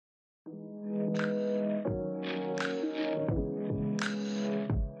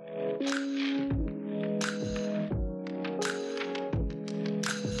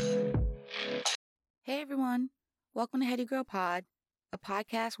Welcome to Heady Girl Pod, a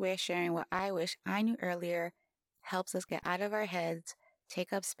podcast where sharing what I wish I knew earlier helps us get out of our heads,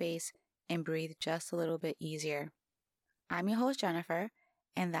 take up space, and breathe just a little bit easier. I'm your host, Jennifer,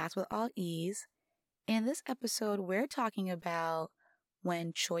 and that's with all ease. In this episode, we're talking about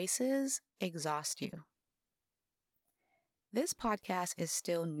when choices exhaust you. This podcast is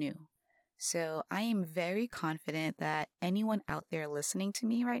still new, so I am very confident that anyone out there listening to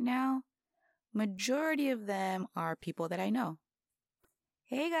me right now, majority of them are people that I know.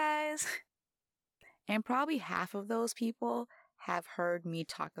 Hey guys! And probably half of those people have heard me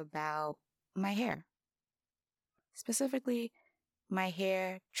talk about my hair. Specifically, my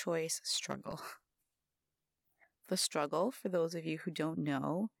hair choice struggle. The struggle, for those of you who don't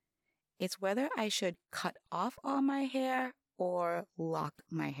know, is whether I should cut off all my hair or lock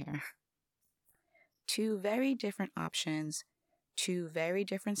my hair. Two very different options, two very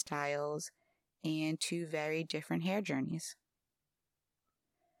different styles, and two very different hair journeys.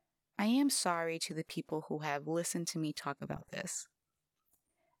 I am sorry to the people who have listened to me talk about this.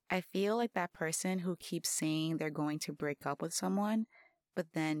 I feel like that person who keeps saying they're going to break up with someone,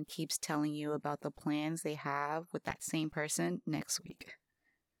 but then keeps telling you about the plans they have with that same person next week.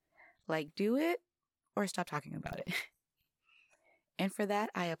 Like, do it or stop talking about it. And for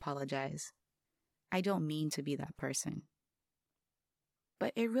that, I apologize. I don't mean to be that person.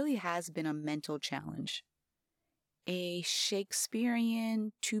 But it really has been a mental challenge. A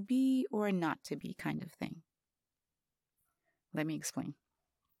Shakespearean to be or not to be kind of thing. Let me explain.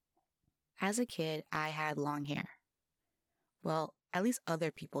 As a kid, I had long hair. Well, at least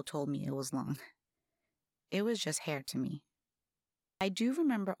other people told me it was long. It was just hair to me. I do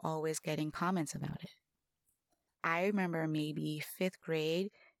remember always getting comments about it. I remember maybe 5th grade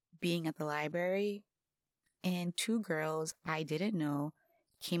being at the library and 2 girls I didn't know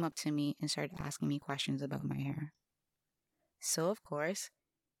came up to me and started asking me questions about my hair. So, of course,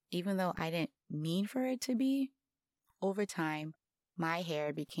 even though I didn't mean for it to be, over time, my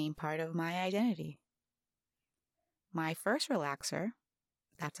hair became part of my identity. My first relaxer,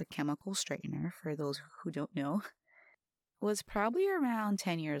 that's a chemical straightener for those who don't know, was probably around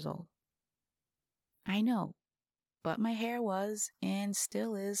 10 years old. I know, but my hair was and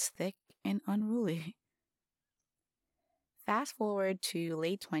still is thick and unruly. Fast forward to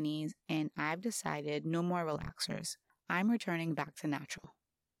late 20s and I've decided no more relaxers. I'm returning back to natural.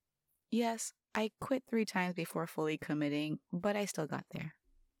 Yes, I quit 3 times before fully committing, but I still got there.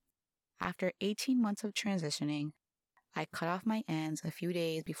 After 18 months of transitioning, I cut off my ends a few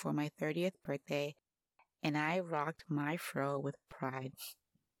days before my 30th birthday and I rocked my fro with pride.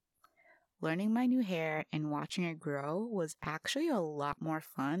 Learning my new hair and watching it grow was actually a lot more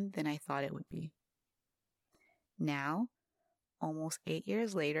fun than I thought it would be. Now, almost 8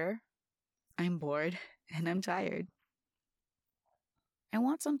 years later, I'm bored and I'm tired. I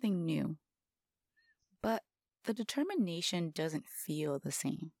want something new, but the determination doesn't feel the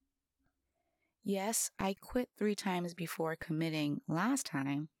same. Yes, I quit 3 times before committing last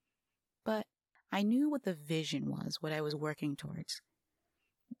time, but I knew what the vision was, what I was working towards.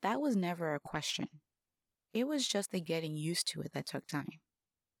 That was never a question. It was just the getting used to it that took time.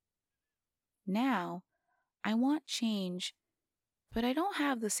 Now, I want change, but I don't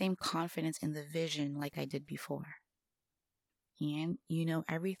have the same confidence in the vision like I did before. And,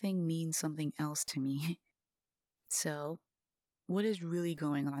 everything means something else to me. So, what is really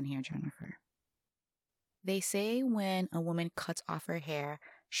going on here, Jennifer? They say when a woman cuts off her hair,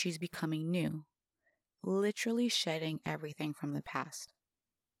 she's becoming new, literally shedding everything from the past.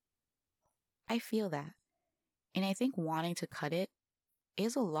 I feel that, and I think wanting to cut it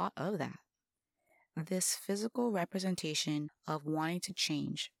is a lot of that. This physical representation of wanting to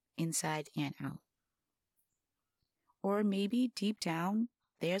change inside and out. Or maybe deep down,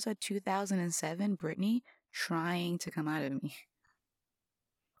 there's a 2007 Britney trying to come out of me.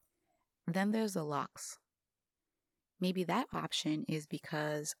 Then there's the locks. Maybe that option is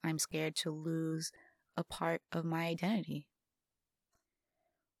because I'm scared to lose a part of my identity.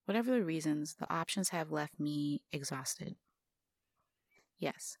 Whatever the reasons, the options have left me exhausted.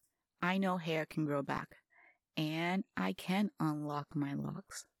 Yes, I know hair can grow back, and I can unlock my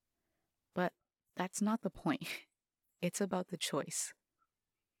locks. But that's not the point. It's about the choice.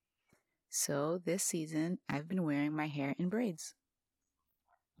 So this season, I've been wearing my hair in braids.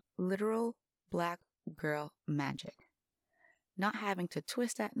 Literal black girl magic. Not having to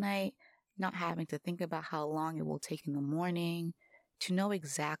twist at night, not having to think about how long it will take in the morning, to know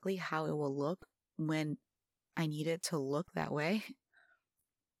exactly how it will look when I need it to look that way.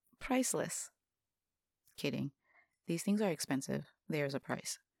 Priceless. Kidding. These things are expensive. There's a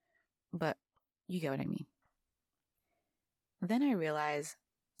price. But you get what I mean. Then I realized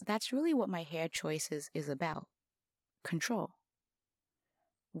that's really what my hair choices is about: control.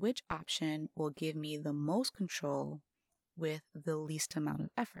 Which option will give me the most control with the least amount of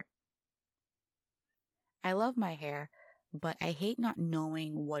effort? I love my hair, but I hate not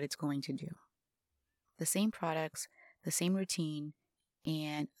knowing what it's going to do. The same products, the same routine,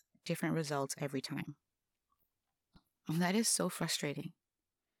 and different results every time. And that is so frustrating.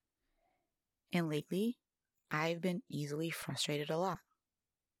 And lately, I've been easily frustrated a lot.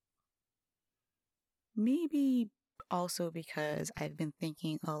 Maybe also because I've been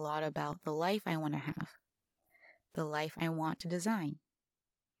thinking a lot about the life I want to have, the life I want to design.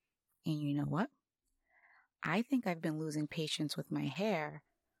 And you know what? I think I've been losing patience with my hair,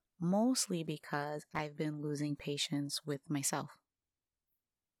 mostly because I've been losing patience with myself.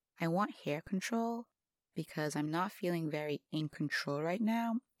 I want hair control because I'm not feeling very in control right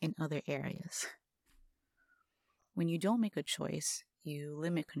now in other areas. When you don't make a choice, you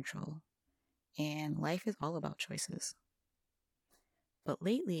limit control, and life is all about choices. But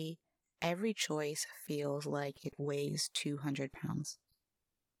lately, every choice feels like it weighs 200 pounds.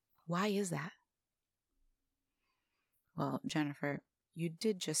 Why is that? Well, Jennifer, you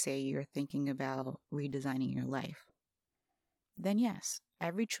did just say you're thinking about redesigning your life. Then yes,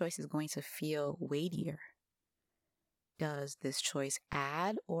 every choice is going to feel weightier. Does this choice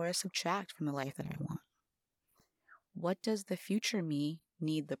add or subtract from the life that I want? What does the future me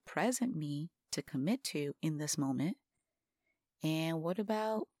need the present me to commit to in this moment? And what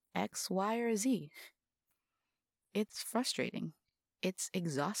about X, Y, or Z? It's frustrating. It's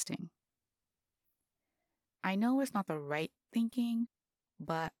exhausting. I know it's not the right thinking,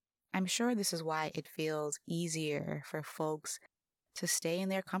 but I'm sure this is why it feels easier for folks to stay in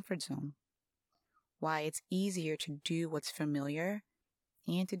their comfort zone. Why it's easier to do what's familiar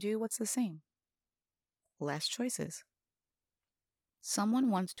and to do what's the same. Less choices.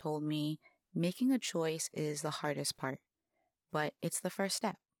 Someone once told me making a choice is the hardest part, but it's the first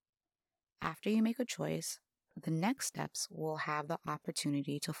step. After you make a choice, the next steps will have the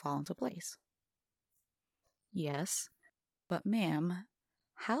opportunity to fall into place. Yes, but ma'am,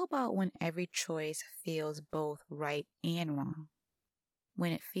 how about when every choice feels both right and wrong?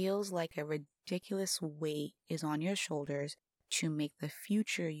 When it feels like a ridiculous weight is on your shoulders to make the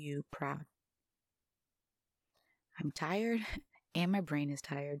future you proud. I'm tired and my brain is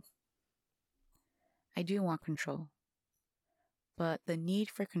tired. I do want control. But the need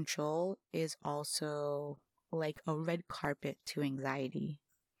for control is also like a red carpet to anxiety.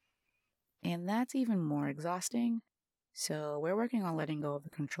 And that's even more exhausting. So we're working on letting go of the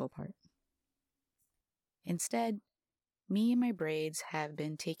control part. Instead, me and my braids have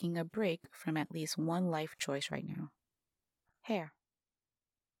been taking a break from at least one life choice right now: hair.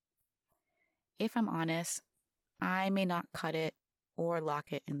 If I'm honest, I may not cut it or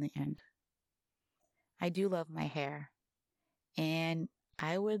lock it in the end. I do love my hair, and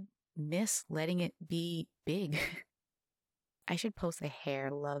I would miss letting it be big. I should post a hair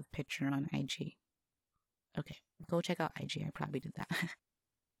love picture on IG. Okay, go check out IG. I probably did that.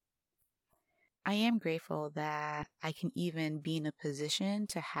 I am grateful that I can even be in a position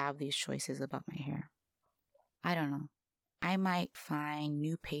to have these choices about my hair. I don't know. I might find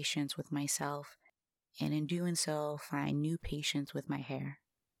new patience with myself, and in doing so, find new patience with my hair.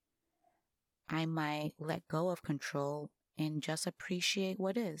 I might let go of control and just appreciate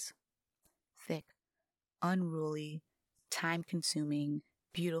what is: thick, unruly, time-consuming,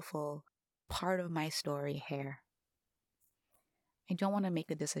 beautiful, part of my story hair. I don't want to make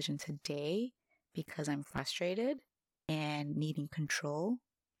a decision today because I'm frustrated and needing control.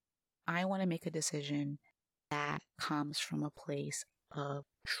 I want to make a decision that comes from a place of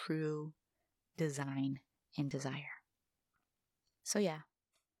true design and desire. So yeah,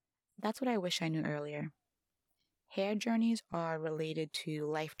 that's what I wish I knew earlier. Hair journeys are related to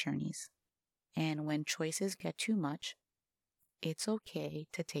life journeys. And when choices get too much, it's okay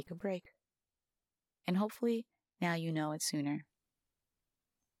to take a break. And hopefully now you know it sooner.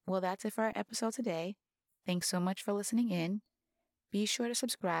 Well, that's it for our episode today. Thanks so much for listening in. Be sure to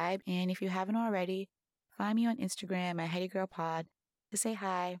subscribe, and if you haven't already, find me on Instagram at HeadyGirlPod to say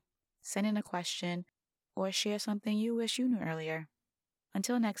hi, send in a question, or share something you wish you knew earlier.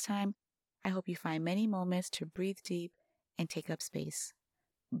 Until next time, I hope you find many moments to breathe deep and take up space.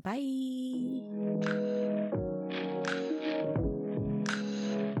 Bye!